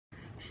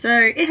So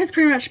it has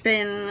pretty much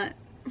been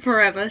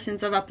forever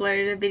since I've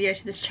uploaded a video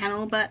to this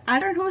channel, but I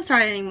don't horse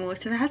ride anymore,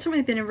 so there hasn't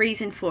really been a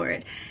reason for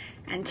it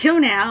until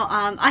now.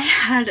 I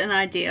had an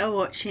idea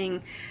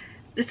watching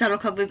the Saddle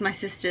Club with my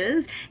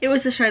sisters. It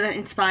was the show that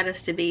inspired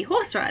us to be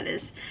horse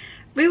riders.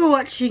 We were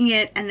watching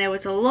it and there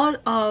was a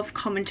lot of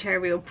commentary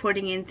we were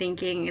putting in,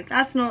 thinking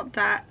that's not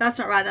right, that's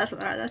not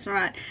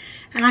right.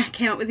 And I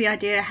came up with the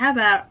idea, how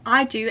about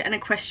I do an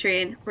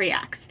Equestrian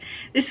reacts.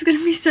 This is going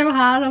to be so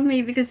hard on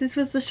me because this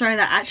was the show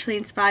that actually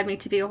inspired me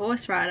to be a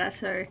horse rider,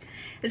 so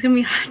it's going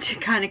to be hard to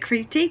kind of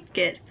critique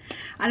it.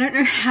 I don't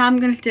know how I'm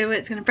going to do it,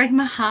 it's going to break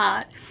my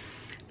heart,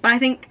 but I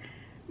think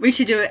we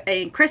should do an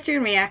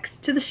Equestrian reacts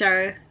to the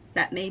show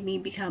that made me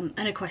become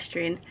an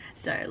equestrian.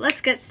 So let's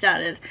get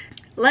started.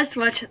 Let's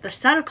watch the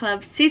Saddle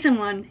Club Season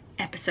 1,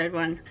 Episode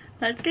 1.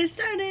 Let's get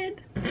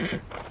started.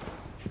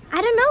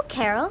 I don't know,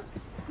 Carol.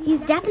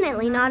 He's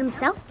definitely not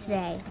himself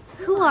today.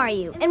 Who are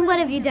you, and what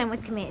have you done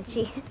with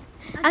Comanche?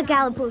 A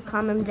gallop will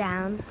calm him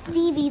down.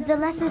 Stevie, the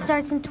lesson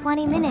starts in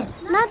 20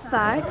 minutes. Not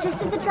far,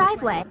 just at the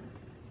driveway.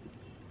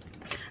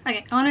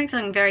 Okay, I want to make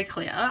something very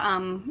clear.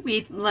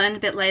 We learned a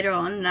bit later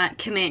on that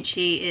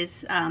Comanche is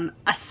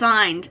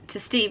assigned to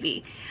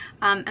Stevie.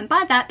 And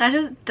by that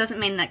doesn't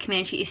mean that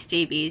Comanche is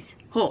Stevie's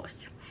horse.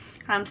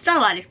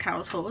 Starlight is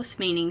Carol's horse,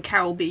 meaning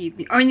Carol will be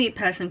the only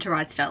person to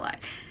ride Starlight.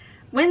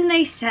 When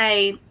they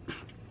say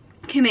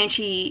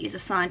Comanche is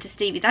assigned to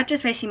Stevie, that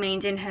just basically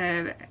means in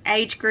her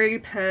age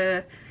group,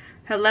 her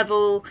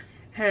level,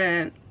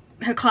 her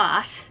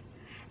class,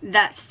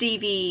 that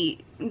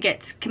Stevie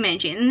gets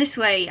Comanche. And this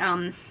way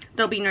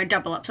there'll be no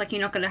double ups, like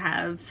you're not going to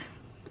have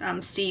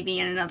Stevie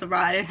and another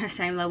rider in her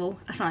same level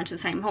assigned to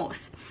the same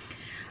horse.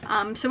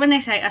 So when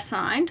they say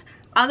assigned,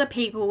 other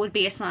people would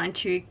be assigned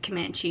to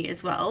Comanche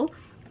as well,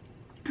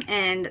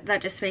 and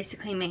that just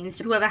basically means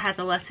whoever has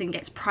a lesson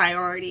gets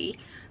priority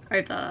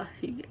over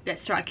who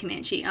gets to ride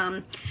Comanche.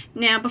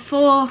 Now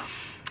before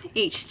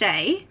each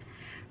day,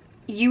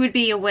 you would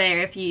be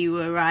aware if you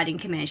were riding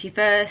Comanche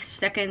first,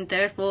 second,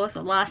 third, fourth,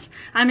 or last.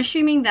 I'm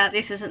assuming that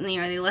this isn't the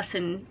only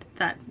lesson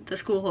that the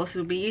school horses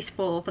will be used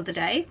for the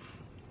day.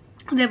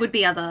 There would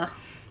be other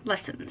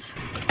lessons.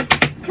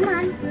 Come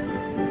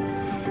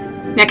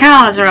on. Now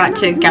Carol has a right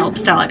to gallop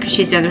Starlight because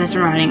she's the other person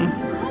riding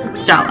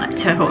Starlight,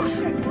 it's her horse.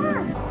 I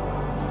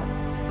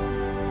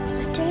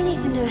don't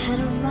even know how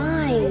to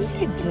ride. Yes,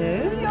 you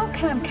do. Your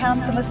camp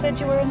counsellor said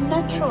you were a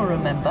natural,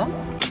 remember?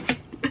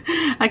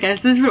 Okay,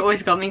 so this is what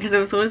always got me, because it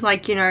was always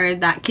like, you know,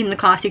 that kid in the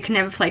class who could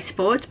never play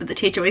sports, but the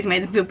teacher always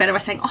made them feel better by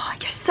saying, oh,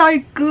 you're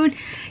so good,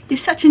 you're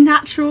such a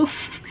natural.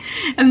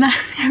 And that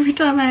every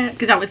time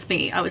because that was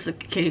me, I was a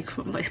kid who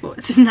couldn't play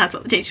sports, and that's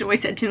what the teacher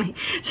always said to me.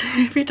 So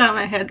every time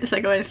I heard this, I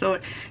go and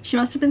thought, she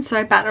must have been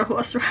so bad at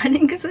horse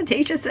riding because the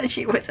teacher said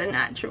she was a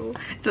natural.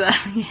 So that,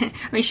 yeah,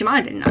 I mean, she might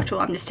have been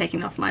natural, I'm just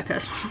taking off my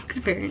personal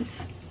experience.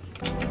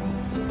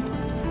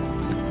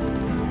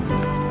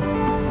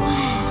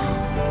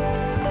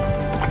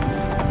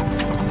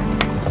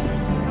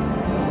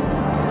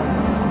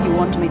 You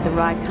want to meet the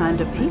right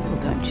kind of people,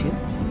 don't you?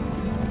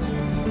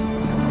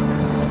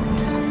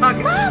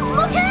 Okay. Mom,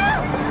 look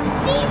out!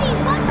 Stevie,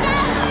 watch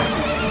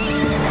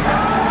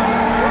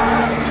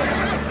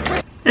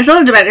out! There's a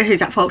lot of debate on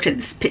who's at fault in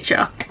this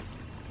picture.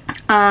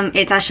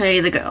 It's actually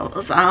the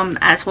girls.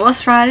 As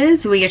horse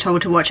riders, we are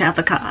told to watch out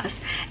for cars.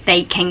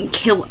 They can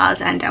kill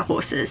us and our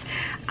horses.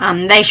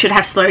 They should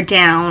have slowed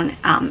down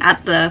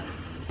at the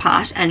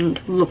part and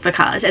look for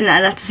cars. And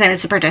that's the same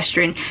as a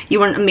pedestrian. You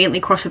wouldn't immediately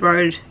cross a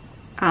road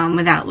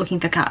without looking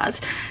for cars.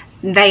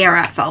 They are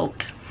at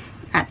fault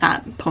at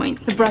that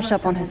point. To brush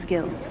up on her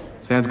skills.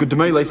 Sounds good to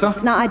me, Lisa.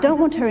 Now, I don't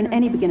want her in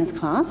any beginner's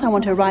class. I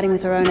want her riding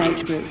with her own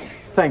age group.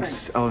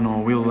 Thanks,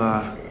 Eleanor.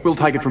 We'll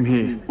take it from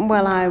here.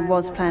 Well, I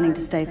was planning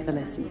to stay for the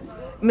lesson.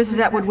 Mrs.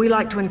 Atwood, we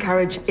like to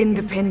encourage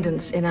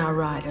independence in our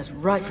riders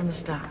right from the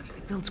start.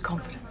 It builds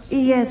confidence.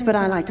 Yes, but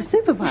I like to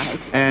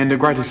supervise. And a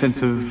greater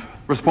sense of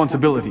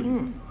responsibility.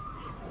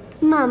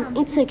 Mum,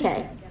 it's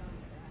okay.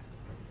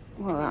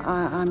 Well,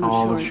 I'm not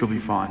Oh, sure. look, she'll be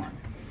fine.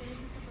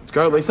 Let's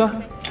go,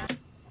 Lisa.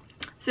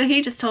 So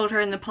he just told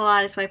her in the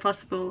politest way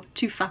possible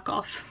to fuck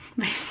off,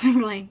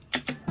 basically.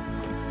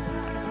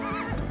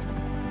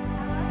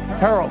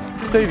 Carol,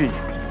 Stevie,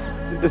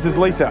 this is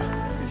Lisa.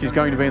 She's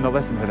going to be in the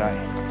lesson today.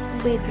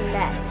 We've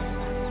met.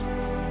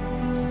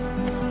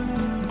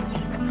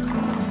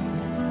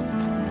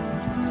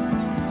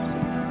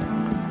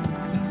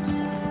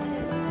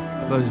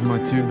 Those are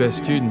my two best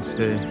students.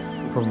 They're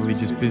probably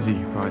just busy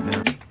right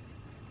now.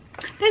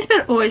 This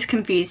bit always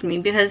confused me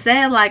because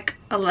they're like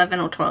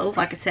 11 or 12,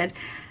 like I said.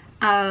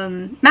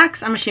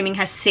 Max, I'm assuming,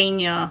 has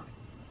senior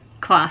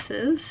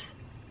classes,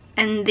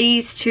 and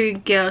these two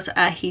girls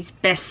are his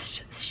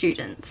best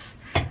students.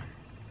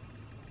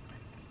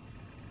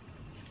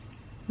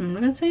 I'm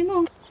not gonna say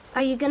more.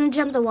 Are you gonna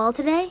jump the wall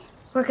today?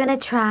 We're gonna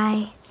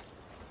try.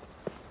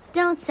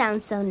 Don't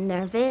sound so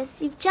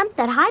nervous. You've jumped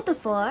that high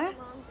before.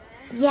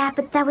 Yeah,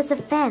 but that was a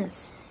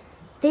fence.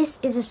 This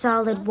is a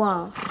solid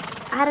wall.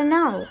 I don't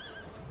know.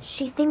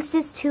 She thinks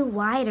it's too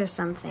wide or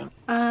something.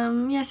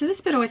 Yeah, so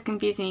this bit always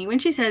confuses me. When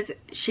she says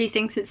she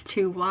thinks it's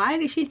too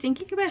wide, is she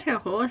thinking about her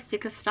horse?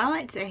 Because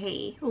Starlight's a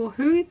he. Or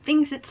who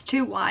thinks it's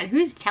too wide?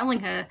 Who's telling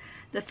her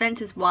the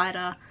fence is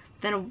wider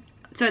than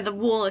so the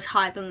wall is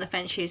higher than the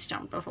fence she's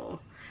jumped before?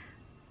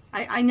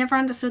 I never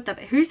understood that.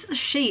 Who's the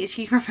she? Is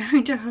she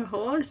referring to her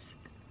horse?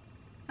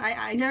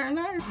 I don't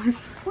know.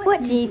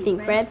 What do you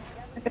think, Fred?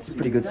 That's a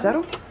pretty good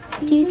saddle.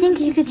 Do you think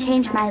you could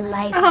change my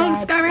life, Oh,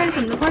 Fred? Sky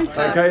Ransom, the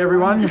poster. Okay,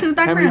 everyone. This is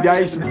the How many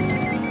background.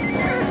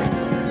 days?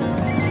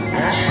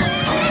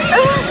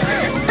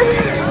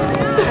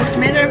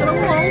 Made over the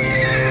wall.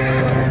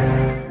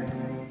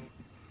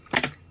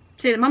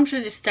 See, the mum should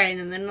have just stayed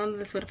and then none of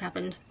this would have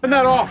happened. Turn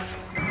that off.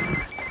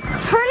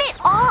 Turn it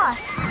off!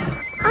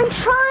 I'm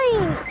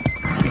trying!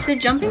 If they're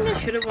jumping, they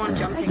should have worn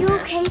jumping. Are you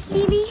vests. okay,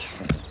 Stevie?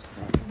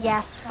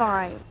 Yeah,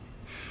 fine.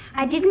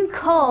 I didn't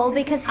call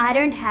because I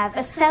don't have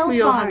a cell phone.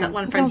 We all have that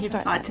one friend Don't who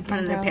start fights in that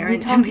front of their again,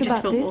 parents darling. and We we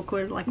just talked feel about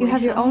awkward like You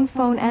have your Lisa. own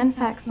phone and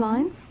fax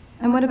lines?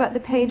 And what about the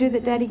pager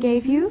that Daddy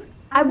gave you?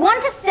 I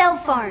want a cell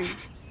phone.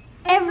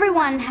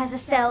 Everyone has a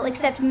cell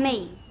except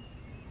me.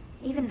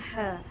 Even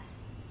her.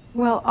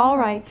 Well, all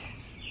right.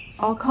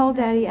 I'll call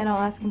Daddy and I'll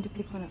ask him to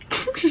pick one up.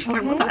 She's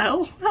like, what the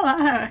hell? How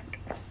the heck?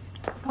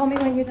 Call me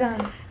when you're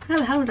done. How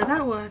the hell did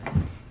that work?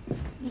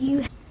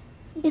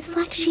 It's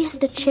like she has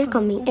to check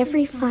on me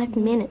every 5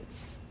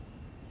 minutes.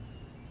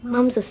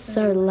 Mums are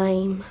so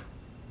lame.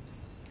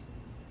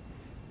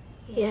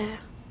 Yeah.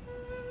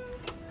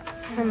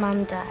 Her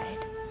mum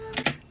died.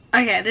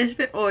 Okay, this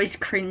bit always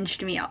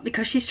cringed me up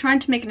because she's trying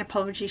to make an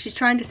apology. She's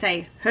trying to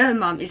say her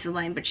mum is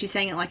lame, but she's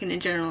saying it like in a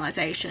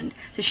generalization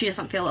so she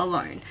doesn't feel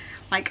alone.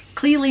 Like,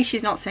 clearly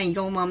she's not saying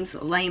your mum's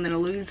lame and a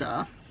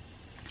loser.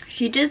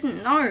 She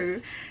doesn't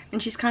know,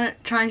 and she's kind of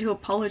trying to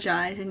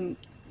apologize, and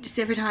just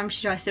every time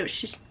she tries to do it,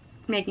 she's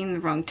making the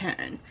wrong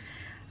turn.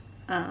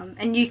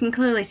 And you can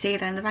clearly see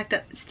that in the fact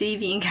that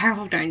Stevie and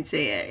Carol don't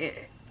see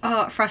it.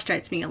 It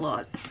frustrates me a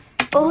lot.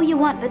 All you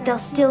want, but they'll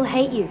still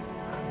hate you.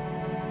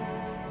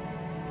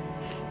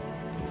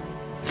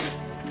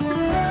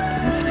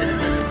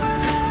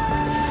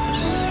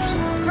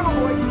 Come on,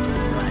 boys.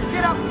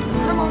 Get up.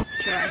 Come on.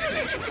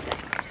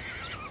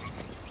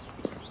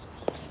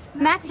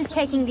 Max is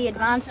taking the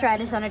advanced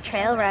riders on a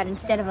trail ride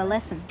instead of a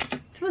lesson.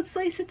 So what's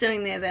Lisa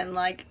doing there then?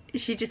 Like,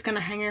 is she just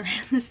gonna hang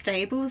around the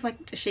stables?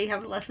 Like, does she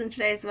have a lesson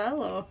today as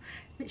well? Or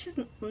she's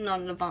not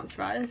an advanced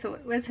rider, so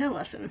where's her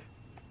lesson?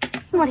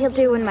 What he'll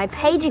do when my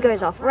pager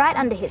goes off right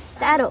under his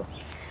saddle.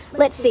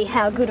 Let's see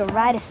how good a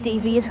rider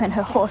Stevie is when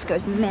her horse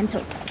goes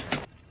mental.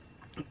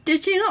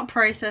 Did she not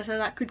process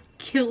that could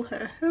kill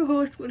her? Her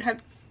horse would have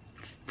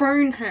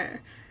thrown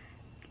her.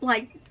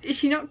 Like, is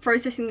she not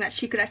processing that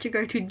she could actually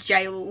go to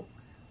jail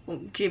or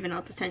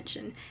juvenile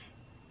detention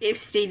if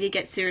Stevie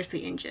gets seriously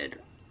injured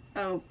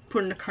or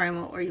put in a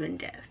coma or even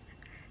death?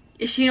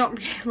 Is she not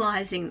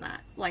realizing that?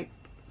 Like,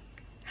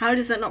 how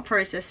does that not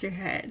process through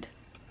her head?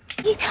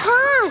 You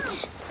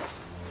can't!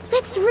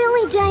 That's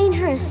really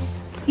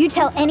dangerous. You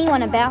tell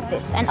anyone about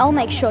this, and I'll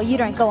make sure you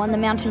don't go on the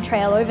mountain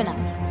trail overnight.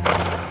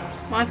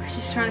 Why? Because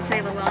she's trying to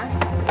save her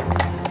life?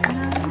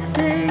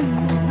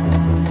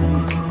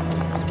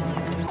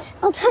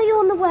 I'll tell you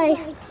on the way.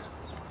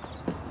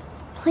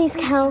 Please,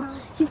 Carol,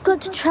 you've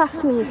got to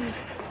trust me.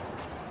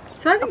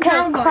 So hasn't Okay,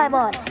 Carol gone? climb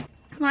on.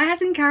 Why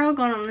hasn't Carol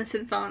gone on this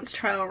advanced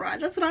trail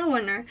ride? That's what I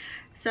want to know.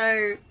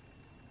 So,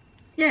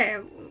 yeah,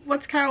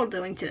 what's Carol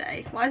doing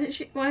today? Why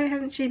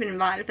hasn't she been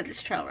invited for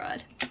this trail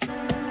ride?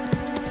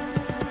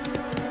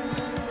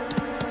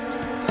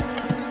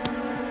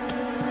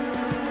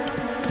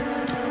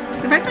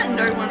 The fact that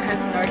no one has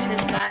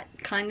noticed that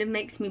kind of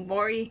makes me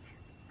worry.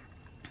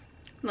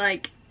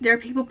 Like, there are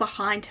people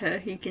behind her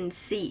who can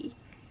see.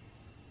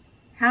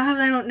 How have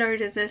they not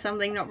noticed there's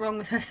something not wrong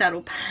with her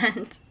saddle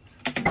pants?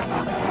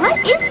 What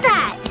is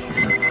that?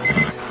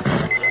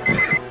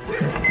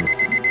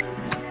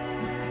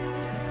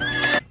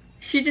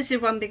 She just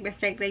did one big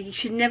mistake there. You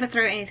should never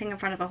throw anything in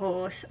front of a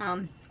horse.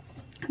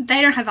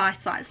 They don't have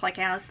eyesight like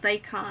ours. They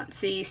can't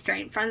see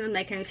straight in front of them.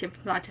 They can only see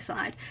from side to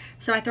side.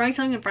 So throwing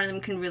something in front of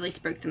them can really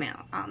spook them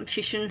out.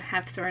 She shouldn't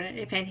have thrown it.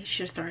 If anything, she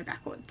should have thrown it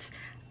backwards.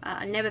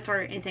 Never throw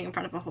anything in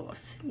front of a horse.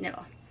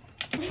 Never.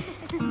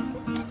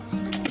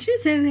 She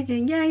was sitting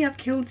thinking, yay, I've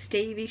killed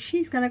Stevie.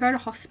 She's gonna go to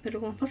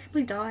hospital and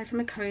possibly die from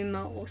a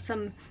coma or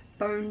some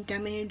bone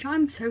damage.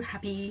 I'm so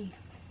happy.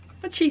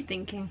 What's she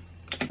thinking?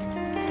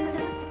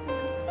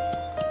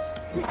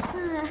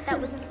 That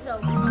was so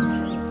close,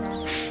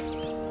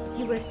 Lisa.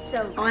 You were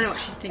so Oh, I know what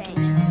she's thinking.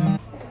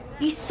 Thanks.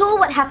 You saw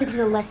what happened in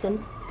the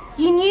lesson.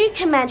 You knew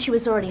Comanche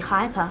was already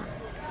hyper.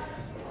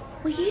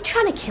 Were you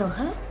trying to kill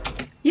her?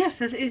 Yes,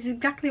 that is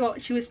exactly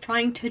what she was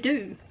trying to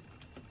do.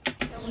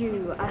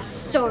 You are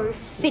so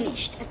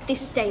finished at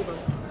this stable.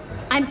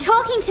 I'm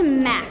talking to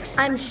Max.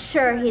 I'm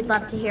sure he'd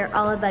love to hear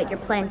all about your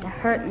plan to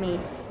hurt me.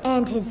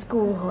 And his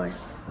school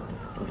horse.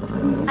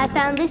 I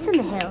found this in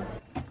the hill.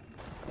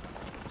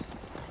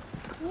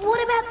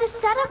 What about the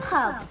Saddle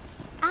Club?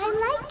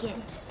 I like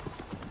it.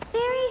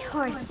 Very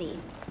horsey.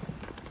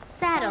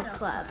 Saddle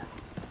Club.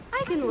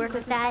 I can work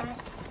with that.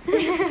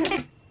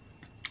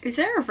 Is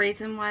there a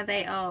reason why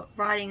they are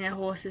riding their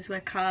horses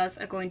where cars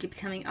are going to be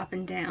coming up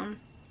and down?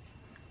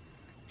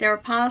 There are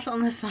paths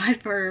on the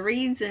side for a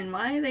reason.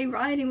 Why are they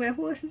riding where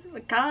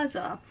cars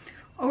are?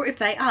 Or if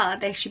they are,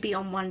 they should be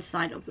on one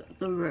side of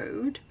the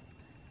road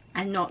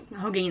and not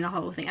hogging the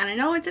whole thing. And I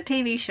know it's a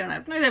TV show and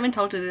I've never been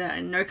told to do that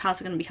and no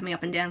cars are going to be coming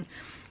up and down,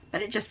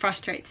 but it just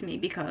frustrates me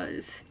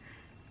because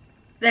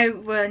they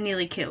were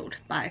nearly killed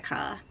by a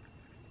car.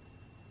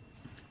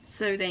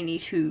 So they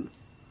need to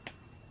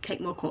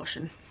take more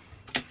caution.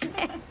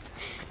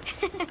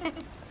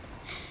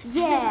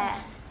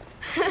 Yeah.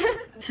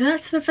 So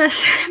that's the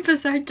first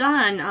episode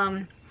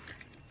done.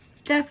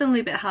 Definitely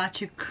a bit hard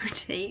to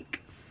critique.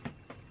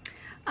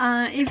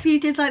 If you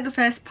did like the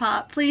first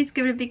part, please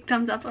give it a big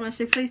thumbs up.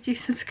 Honestly, please do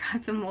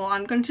subscribe for more.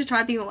 I'm going to try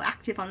to be more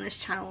active on this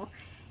channel,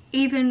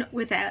 even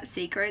without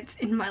secrets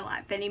in my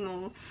life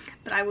anymore.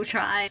 But I will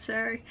try.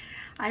 So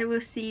I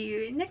will see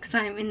you next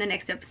time in the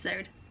next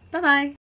episode. Bye bye.